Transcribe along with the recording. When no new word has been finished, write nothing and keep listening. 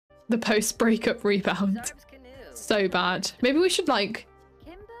The post-breakup rebound. So bad. Maybe we should like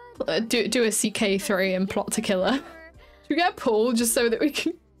do a CK3 and plot to kill her. Should we get Paul just so that we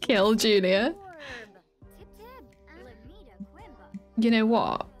can kill Julia? You know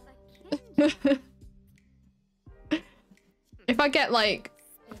what? If I get like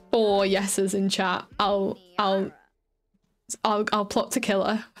 4 yeses in chat, I'll plot to kill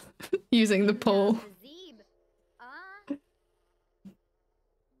her using the Paul.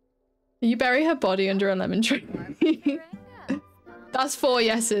 You bury her body under a lemon tree. That's 4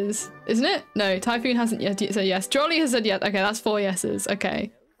 yeses, isn't it? No, Typhoon hasn't yet said yes. Jolly has said yes. Okay, that's 4 yeses.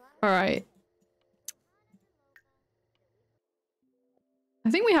 Okay. All right. I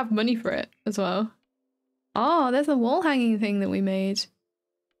think we have money for it as well. Oh, there's a wall hanging thing that we made.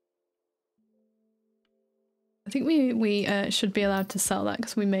 I think we should be allowed to sell that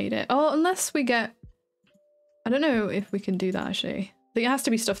because we made it. Oh, unless we get... I don't know if we can do that actually. It has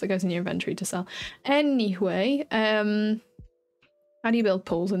to be stuff that goes in your inventory to sell. Anyway, how do you build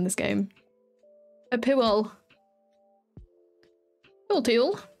pools in this game? A pool. Pool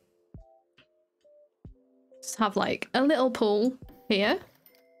tool. Just have like a little pool here.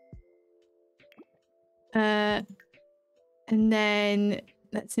 And then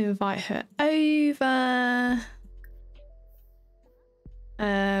let's invite her over.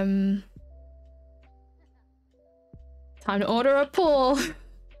 Time to order a pool.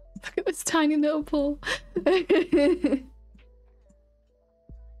 Look at this tiny little pool.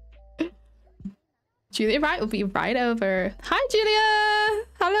 Julia Wright will be right over. Hi, Julia.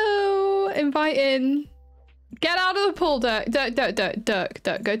 Hello. Invite in. Get out of the pool, Dirk.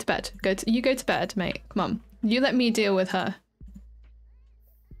 Dirk. Go to bed. You go to bed, mate. Come on. You let me deal with her.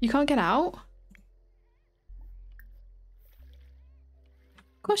 You can't get out?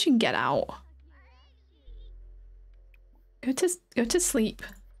 Of course you can get out. Go to sleep.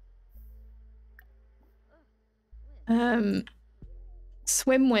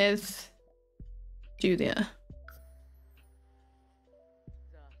 Swim with Julia.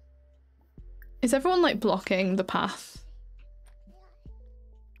 Is everyone like blocking the path?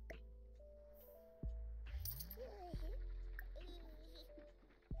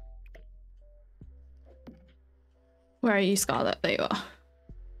 Where are you, Scarlet? There you are.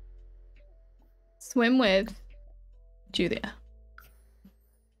 Swim with Julia.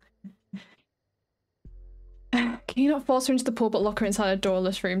 Can you not force her into the pool but lock her inside a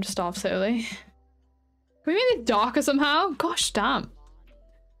doorless room to starve slowly? Can we make it darker somehow? Gosh damn.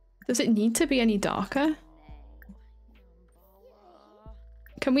 Does it need to be any darker?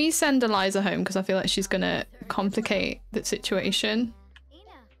 Can we send Eliza home? Because I feel like she's gonna complicate the situation.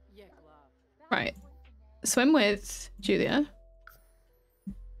 Right. Swim with Julia.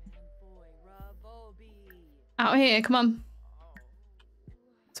 Out here, come on.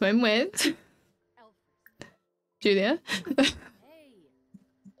 Swim with Julia.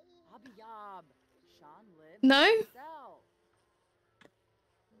 No?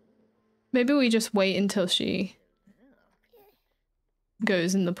 Maybe we just wait until she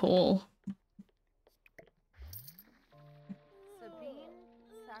goes in the pool.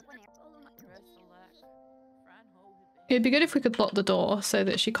 It'd be good if we could lock the door so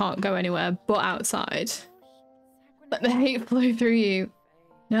that she can't go anywhere but outside. Let the hate flow through you.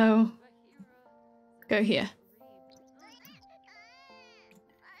 No. Go here.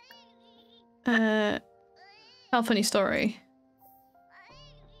 Tell funny story.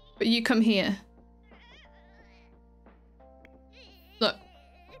 But you come here. Look.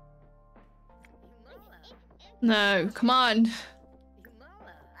 No, come on.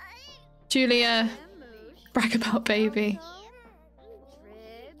 Julia. Brag about baby.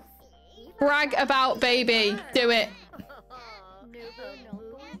 Brag about baby. Do it.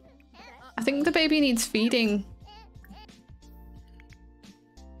 I think the baby needs feeding.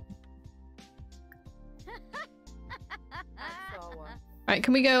 Right,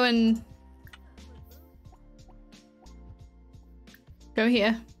 can we go and go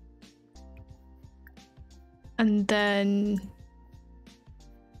here? And then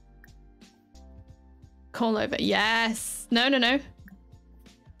call over. Yes. No.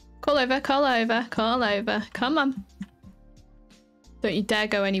 Call over. Come on. Don't you dare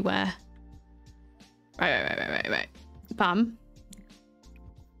go anywhere. Right. Bam.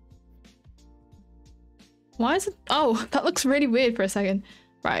 Why is it? Oh, that looks really weird for a second.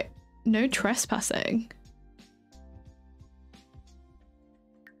 Right. No trespassing.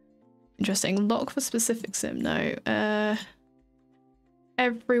 Interesting. Lock for specific sim. No.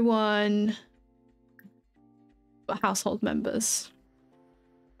 Everyone. But household members.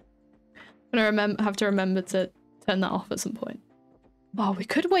 I'm gonna have to remember to turn that off at some point. Oh, we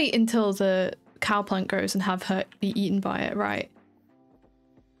could wait until the cow plant grows and have her be eaten by it, right?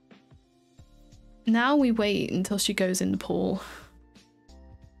 Now we wait until she goes in the pool.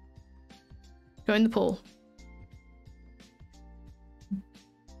 Go in the pool.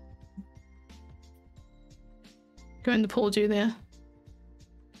 Go in the pool, Julia.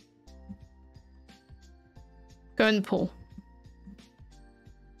 Go in the pool.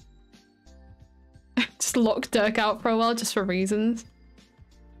 Just lock Dirk out for a while just for reasons.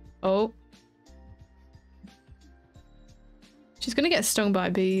 Oh. She's gonna get stung by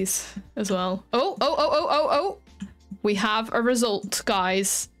bees as well. Oh, oh, oh, oh, oh, oh! We have a result,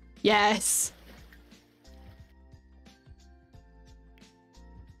 guys. Yes!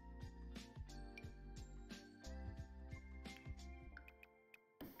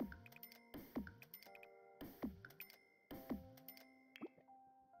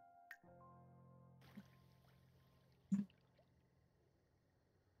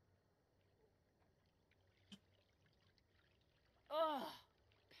 Ugh,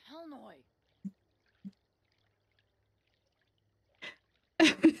 Pelnoy.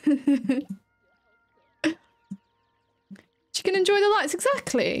 She can enjoy the lights,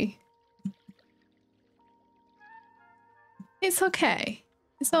 exactly. It's okay.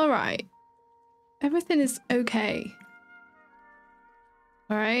 It's alright. Everything is okay.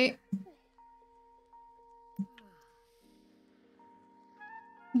 Alright?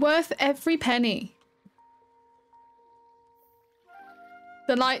 Worth every penny.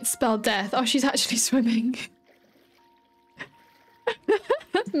 The lights spell death. Oh, she's actually swimming.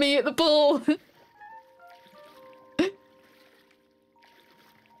 Me at the pool.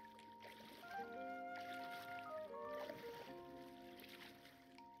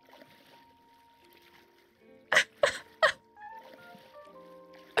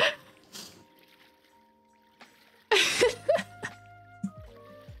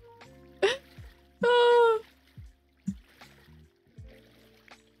 Oh.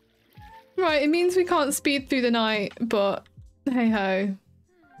 Right, it means we can't speed through the night, but hey ho.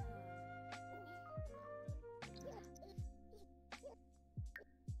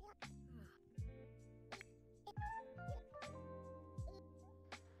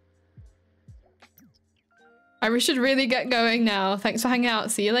 We should really get going now. Thanks for hanging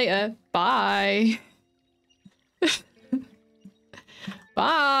out. See you later. Bye.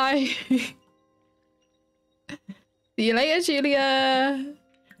 Bye. See you later, Julia.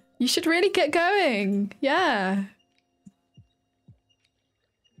 You should really get going. Yeah.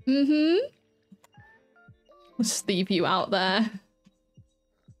 Mm-hmm. I'll just leave you out there.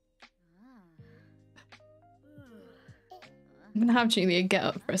 I'm gonna have Julia get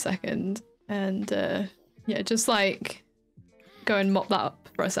up for a second and yeah, just like go and mop that up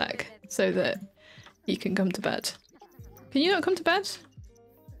for a sec so that you can come to bed. Can you not come to bed?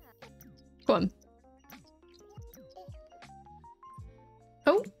 Go on.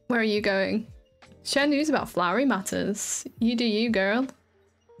 Oh, where are you going? Share news about flowery matters. You do you, girl.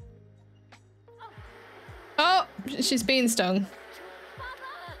 Oh, she's being stung.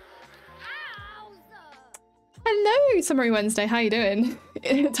 Hello, Summery Wednesday. How you doing?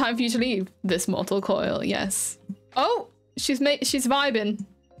 Time for you to leave this mortal coil. Yes. Oh, she's vibing.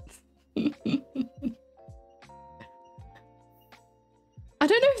 I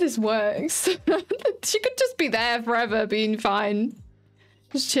don't know if this works. She could just be there forever, being fine.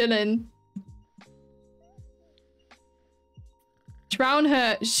 Just chilling. Drown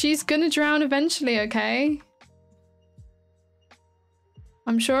her. She's gonna drown eventually, okay?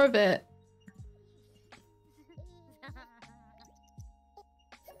 I'm sure of it.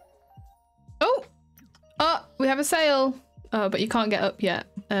 Oh! Oh, we have a sail. Oh, but you can't get up yet.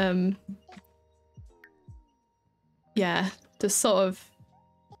 Yeah, just sort of...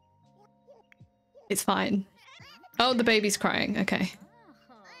 It's fine. Oh, the baby's crying. Okay.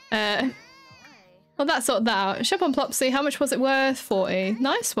 Well, that sorted that out. Shop on Plopsy. How much was it worth? 40.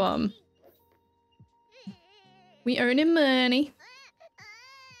 Nice one. We earning money.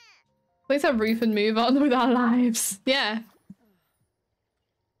 Let's have Ruth and move on with our lives. Yeah.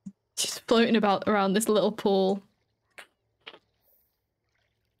 She's floating about around this little pool.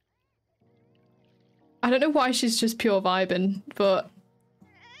 I don't know why she's just pure vibing, but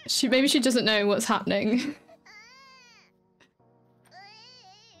maybe she doesn't know what's happening.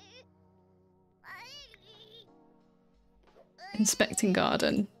 Inspecting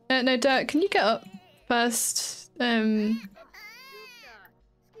garden. No, Dirk, can you get up first? We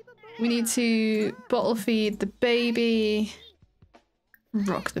need to bottle feed the baby.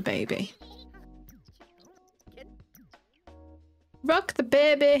 Rock the baby. Rock the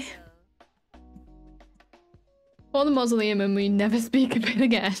baby. Or the mausoleum and we never speak of it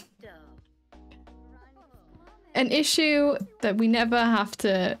again. An issue that we never have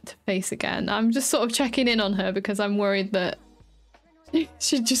to face again. I'm just sort of checking in on her because I'm worried that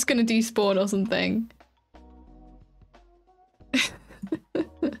she's just gonna despawn or something.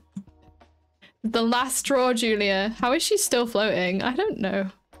 The last straw, Julia. How is she still floating? I don't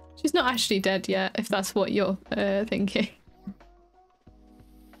know. She's not actually dead yet, if that's what you're thinking.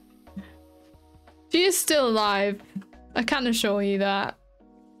 She is still alive. I can assure you that.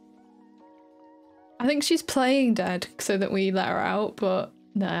 I think she's playing dead so that we let her out, but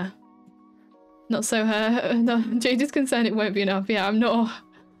nah. Not so her. No, Jade is concerned it won't be enough. Yeah, I'm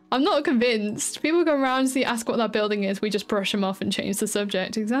not convinced. People come around and ask what that building is, we just brush them off and change the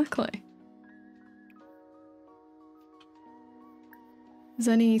subject. Exactly. Is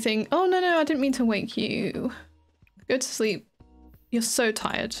anything? Oh no, I didn't mean to wake you. Go to sleep. You're so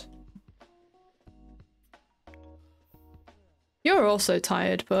tired. You're also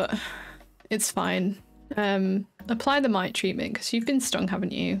tired, but it's fine. Apply the mite treatment because you've been stung,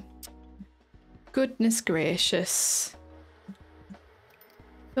 haven't you? Goodness gracious.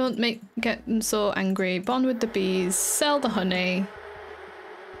 Don't get them so angry. Bond with the bees. Sell the honey.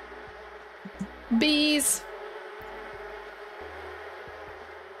 Bees.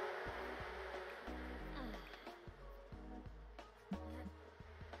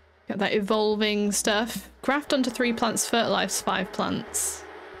 Got that evolving stuff. Graft onto 3 plants, fertilize 5 plants.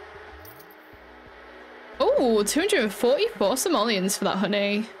 Oh, 244 simoleons for that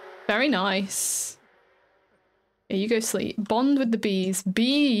honey. Very nice. Here you go sleep. Bond with the bees.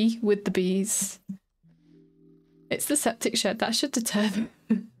 Be with the bees. It's the septic shed. That should deter them.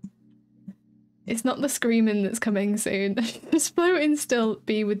 It's not the screaming that's coming soon. Just floating still.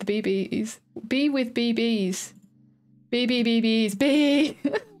 Be with the BBs. Be with BBs. BBs. Be.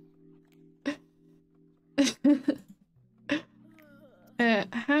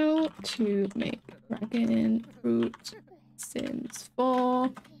 How to make dragon fruit Sims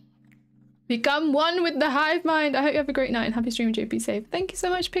 4. Become one with the hive mind. I hope you have a great night and happy stream, JP. Be safe. Thank you so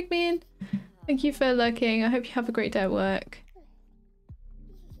much, Pigmean. Thank you for lurking. I hope you have a great day at work.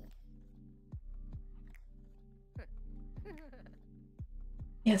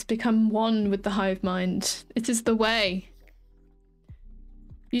 Yes, become one with the hive mind. It is the way.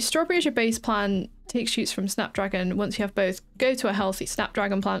 Use strawberry as your base plan. Take shoots from Snapdragon. Once you have both, go to a healthy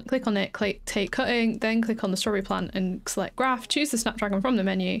Snapdragon plant, click on it, take cutting, then click on the strawberry plant and select graft. Choose the Snapdragon from the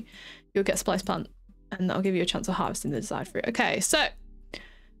menu. You'll get splice plant and that'll give you a chance of harvesting the desired fruit. Okay, so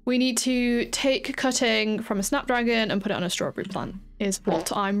we need to take cutting from a Snapdragon and put it on a strawberry plant is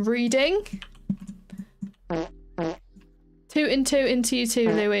what I'm reading. Toot into you too,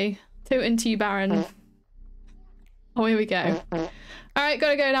 Louis. Toot into you, Baron. Oh, here we go. Alright,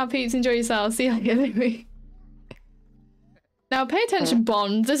 gotta go now, peeps. Enjoy yourselves. See you later, Louis. Now, pay attention,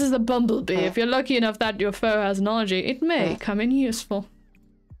 Bond. This is a bumblebee. If you're lucky enough that your foe has knowledge, it may come in useful.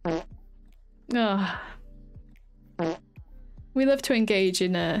 Ugh. We love to engage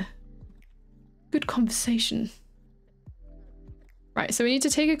in a good conversation. Right, so we need to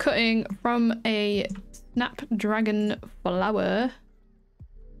take a cutting from a Snapdragon flower.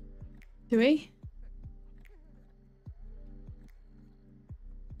 Do we?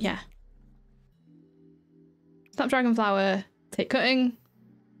 Yeah. Snapdragon flower, take cutting.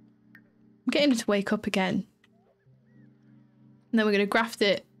 I'm getting it to wake up again. And then we're going to graft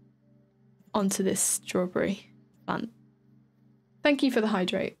it onto this strawberry plant. Thank you for the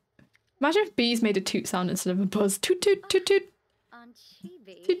hydrate. Imagine if bees made a toot sound instead of a buzz. Toot toot toot toot.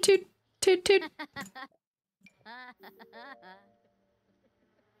 Toot toot toot toot.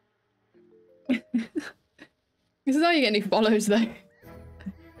 This is how you get any follows though.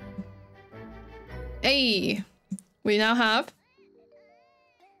 Hey, we now have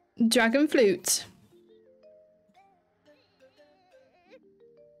dragon flute.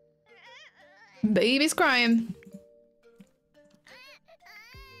 Baby's crying.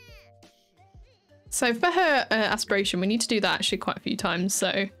 So for her aspiration, we need to do that actually quite a few times.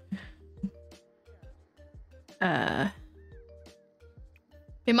 So, it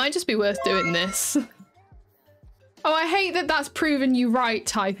might just be worth doing this. Oh, I hate that that's proven you right,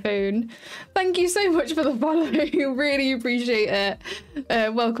 Typhoon. Thank you so much for the follow. Really appreciate it.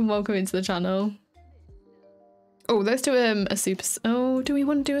 Welcome into the channel. Oh, let's do a super. Oh, do we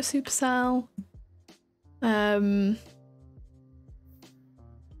want to do a supercell? I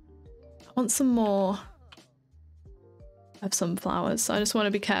want some more of some flowers. So I just want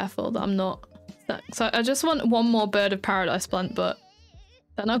to be careful that I'm not. So I just want one more bird of paradise plant, but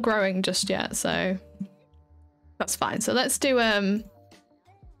they're not growing just yet, so. That's fine. So let's do a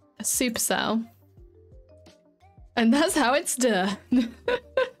supercell. And that's how it's done.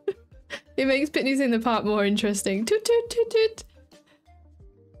 It makes Pitney's in the Park more interesting. Toot toot toot toot.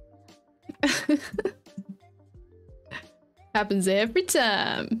 Happens every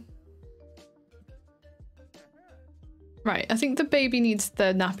time. Right, I think the baby needs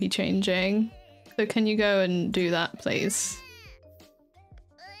the nappy changing. So can you go and do that, please?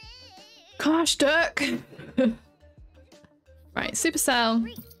 Gosh, Dirk! Right, Supercell.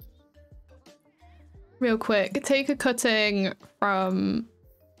 Real quick, take a cutting from...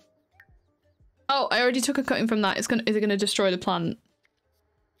 Oh, I already took a cutting from that. Is it gonna destroy the plant?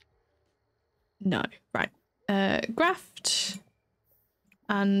 No, right. Graft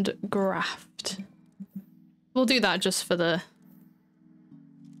and graft. We'll do that just for the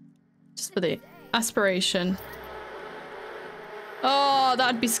aspiration. Oh,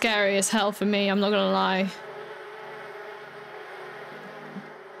 that'd be scary as hell for me, I'm not gonna lie.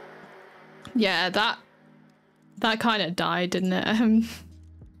 Yeah, that kind of died, didn't it?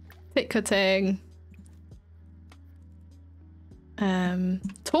 Thick cutting.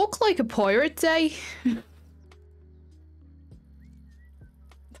 Talk like a pirate day.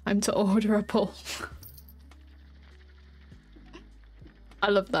 Time to order a pull. I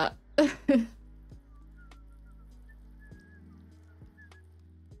love that.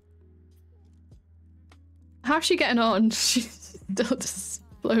 How's she getting on? She's still just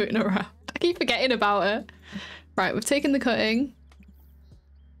floating around. I keep forgetting about her. Right, we've taken the cutting.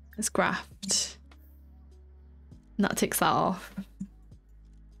 Let's graft. And that ticks that off.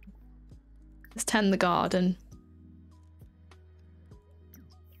 Let's tend the garden.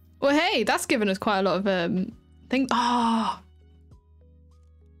 Well, hey, that's given us quite a lot of things. Ah, oh,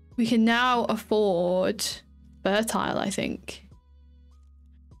 we can now afford fertile, I think.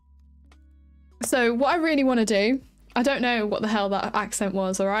 So what I really want to do, I don't know what the hell that accent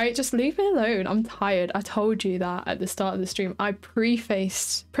was, all right? Just leave me alone. I'm tired. I told you that at the start of the stream. I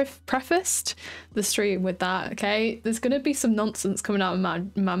prefaced the stream with that, okay? There's gonna be some nonsense coming out of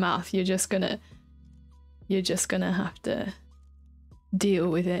my mouth. You're just gonna have to deal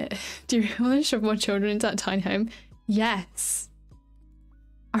with it. Do you really want to shove more children into that tiny home? Yes.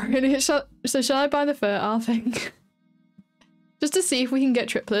 I really shall I buy the fertile thing? Just to see if we can get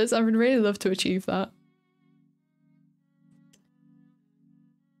triplets. I would really love to achieve that.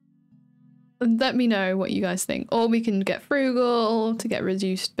 And let me know what you guys think. Or we can get frugal to get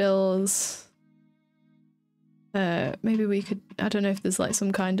reduced bills. Maybe we could, I don't know if there's like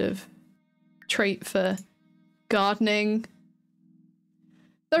some kind of trait for gardening.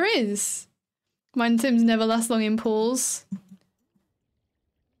 There is. Mine Sims never last long in pools.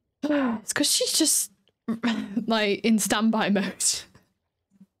 It's because she's just like in standby mode.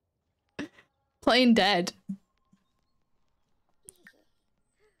 Playing dead.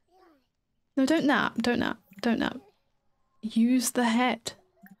 No, don't nap, don't nap, don't nap. Use the head.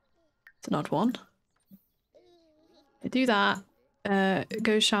 It's an odd one. Do that.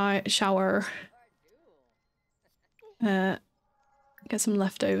 Go shower. Get some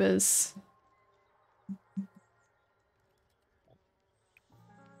leftovers.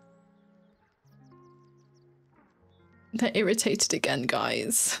 They're irritated again,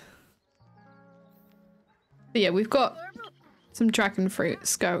 guys. But yeah, we've got some dragon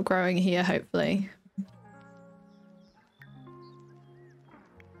fruits growing here, hopefully.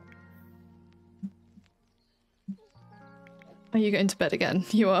 Are you going to bed again?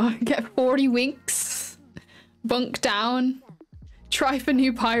 You are. Get 40 winks. Bunk down. Try for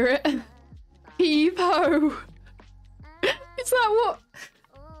new pirate. Heave ho. Is that what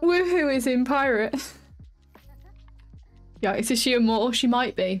Woohoo is in pirate? Yeah, is she immortal? She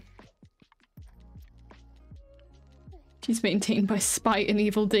might be. She's maintained by spite and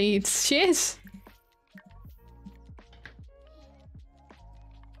evil deeds. She is.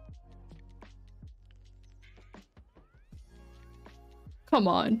 Come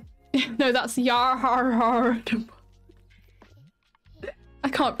on. No, that's yar har har. I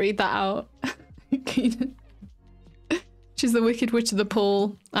can't read that out. She's the Wicked Witch of the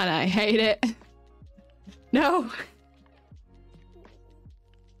Pool, and I hate it. No.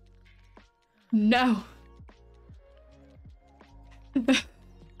 No.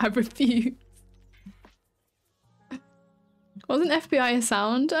 I refuse. Wasn't FBI a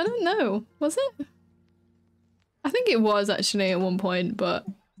sound? I don't know. Was it? I think it was actually at one point, but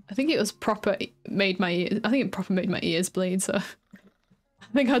I think it was proper made my ears. I think it proper made my ears bleed, so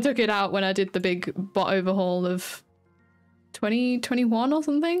I think I took it out when I did the big bot overhaul of 2021 or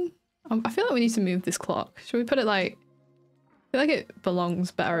something. I feel like we need to move this clock. Should we put it like... I feel like it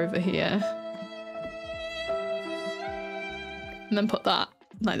belongs better over here. And then put that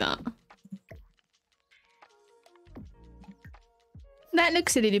like that. That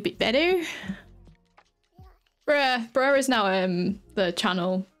looks a little bit better. Bruh is now the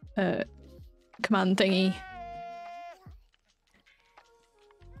channel command thingy.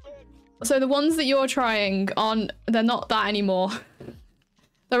 So the ones that you're trying on, they're not that anymore.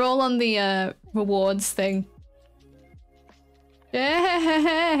 They're all on the rewards thing.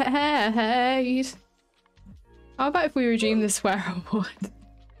 Yes. How about if we redeem the swear award?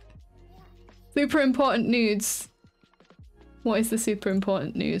 Super important news. What is the super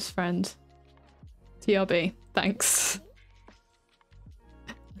important news, friend? TRB. Thanks.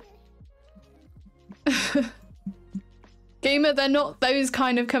 Gamer, they're not those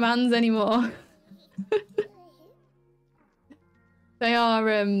kind of commands anymore. They are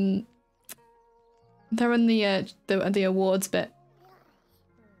they're in the awards bit.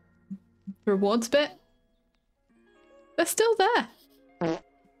 The rewards bit? They're still there.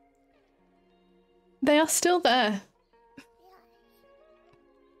 They are still there.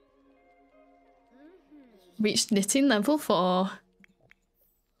 Reached knitting level 4.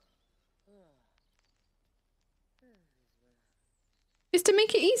 Is to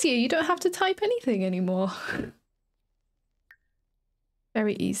make it easier, you don't have to type anything anymore.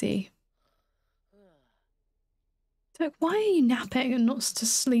 Very easy. So why are you napping and not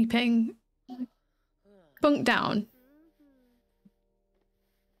just sleeping? Bunk down.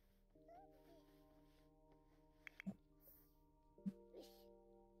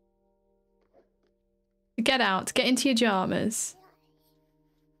 Get out, get into your pajamas.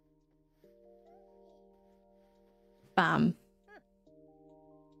 Bam.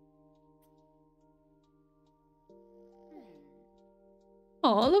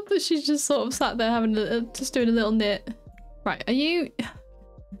 Oh, I love that she's just sort of sat there having just doing a little knit. Right, are you...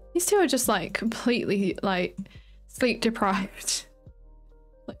 These two are just like completely like sleep deprived.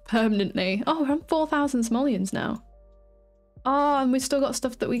 Like permanently. Oh, we're on 4,000 simoleons now. Oh, and we've still got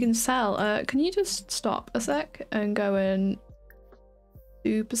stuff that we can sell. Can you just stop a sec and go and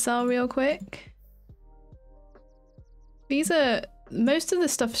supercell real quick? These are... Most of the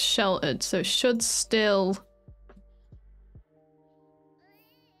stuff's sheltered, so it should still...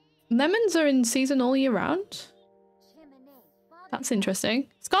 Lemons are in season all year round? That's interesting.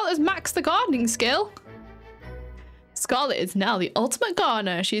 Scarlet has maxed the gardening skill. Scarlet is now the ultimate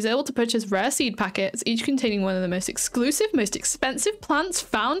gardener. She's able to purchase rare seed packets, each containing one of the most exclusive, most expensive plants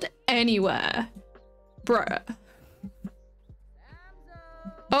found anywhere. Bruh.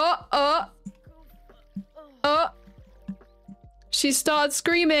 Oh! She started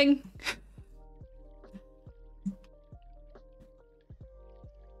screaming.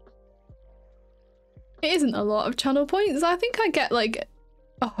 It isn't a lot of channel points. I think I get like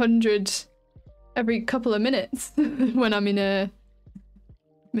 100 every couple of minutes when I'm in a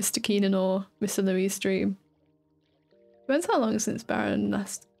Mr. Keenan or Mr. Louise stream. When's how long since Baron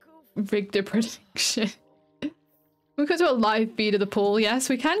last rigged a prediction? We cut to a live feed of the pool. Yes,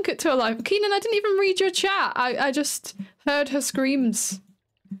 we can cut to a live. Keenan, I didn't even read your chat. I just heard her screams.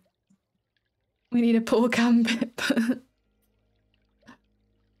 We need a pool cam bit.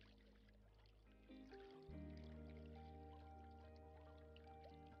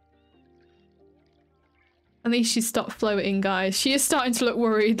 At least she stopped floating, guys. She is starting to look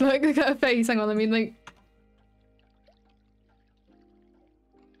worried. Look at her face. Hang on, I mean, like...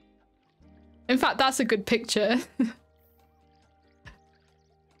 In fact, that's a good picture.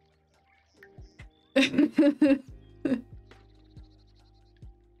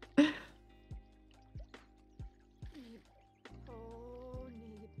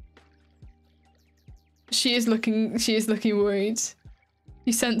 She is looking worried.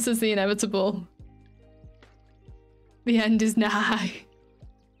 She senses the inevitable. The end is nigh.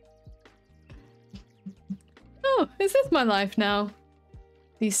 Oh, is this my life now?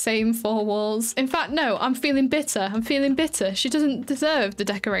 These same 4 walls. In fact, no, I'm feeling bitter. I'm feeling bitter. She doesn't deserve the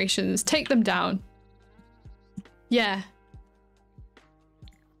decorations. Take them down. Yeah.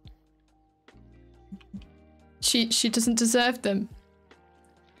 She doesn't deserve them.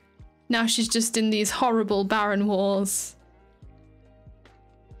 Now she's just in these horrible barren walls.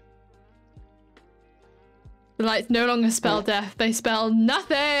 The lights no longer spell death, they spell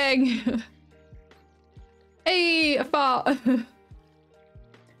nothing! Hey, a fart!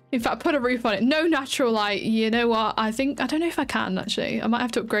 In fact, put a roof on it. No natural light. You know what? I don't know if I can, actually. I might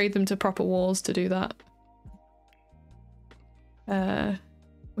have to upgrade them to proper walls to do that.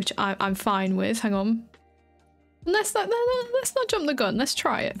 Which I'm fine with. Hang on. Let's not jump the gun. Let's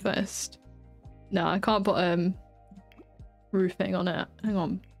try it first. No, I can't put roofing on it. Hang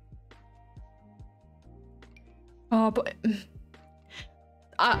on. Oh, but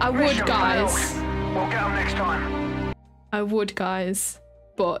I would, guys. We'll get them next time. I would, guys,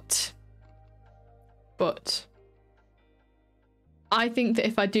 but I think that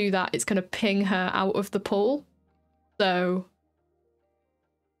if I do that, it's gonna ping her out of the pool. So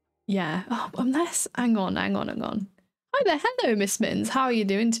yeah. Oh, unless hang on. Hi there, hello, Miss Mittens. How are you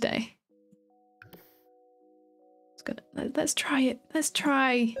doing today? Let's try it. Let's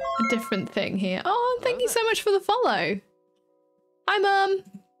try a different thing here. Oh, thank you so much for the follow. Hi, Mum.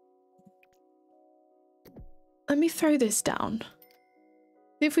 Let me throw this down.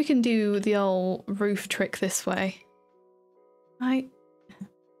 See if we can do the old roof trick this way. I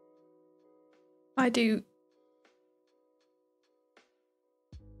do.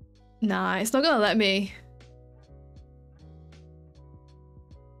 Nah, it's not gonna let me.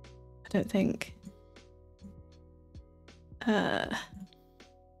 I don't think.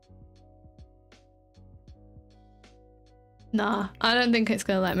 Nah, I don't think it's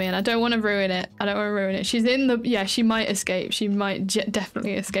gonna let me, and I don't want to ruin it. I don't want to ruin it. She's in the... Yeah, she might escape. She might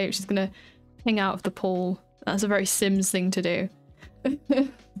definitely escape. She's gonna hang out of the pool. That's a very Sims thing to do.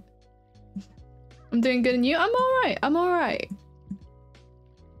 I'm doing good, and you? I'm alright. I'm alright.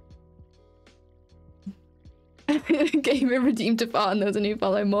 Gamer redeemed to fart and there's a new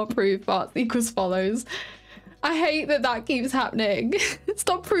follow. More proof. Farts equals follows. I hate that that keeps happening.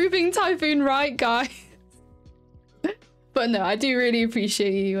 Stop proving Typhoon right, guys. But no, I do really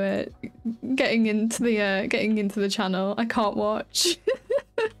appreciate you getting into the channel. I can't watch.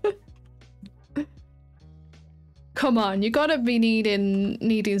 Come on, you gotta be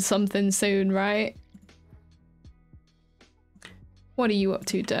needing something soon, right? What are you up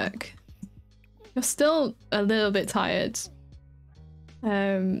to, Dirk? You're still a little bit tired. We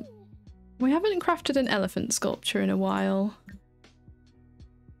haven't crafted an elephant sculpture in a while.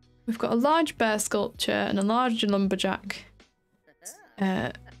 We've got a large bear sculpture and a large lumberjack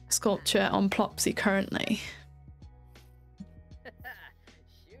sculpture on Plopsy currently.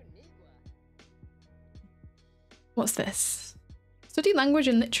 What's this? Study language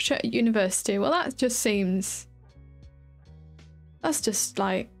and literature at university. Well, that just seems... That's just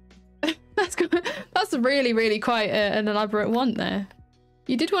like... that's really, really quite an elaborate one there.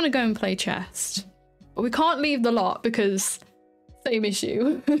 You did want to go and play chess, but we can't leave the lot because same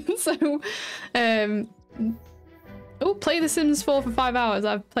issue. So, oh, play The Sims 4 for 5 hours.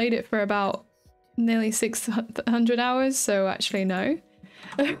 I've played it for about nearly 600 hours, so actually no.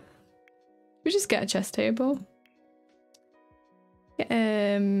 We just get a chess table.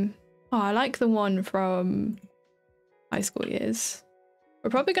 Oh, I like the one from high school years.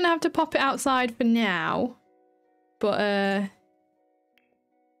 We're probably gonna have to pop it outside for now, but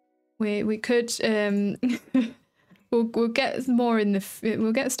we could we'll get more in the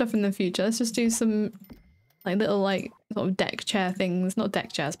we'll get stuff in the future. Let's just do some like little like sort of deck chair things, not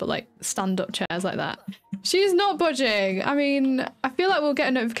deck chairs, but like stand-up chairs like that. She's not budging. I mean, I feel like we'll get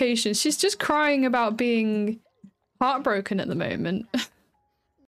a notification. She's just crying about being heartbroken at the moment.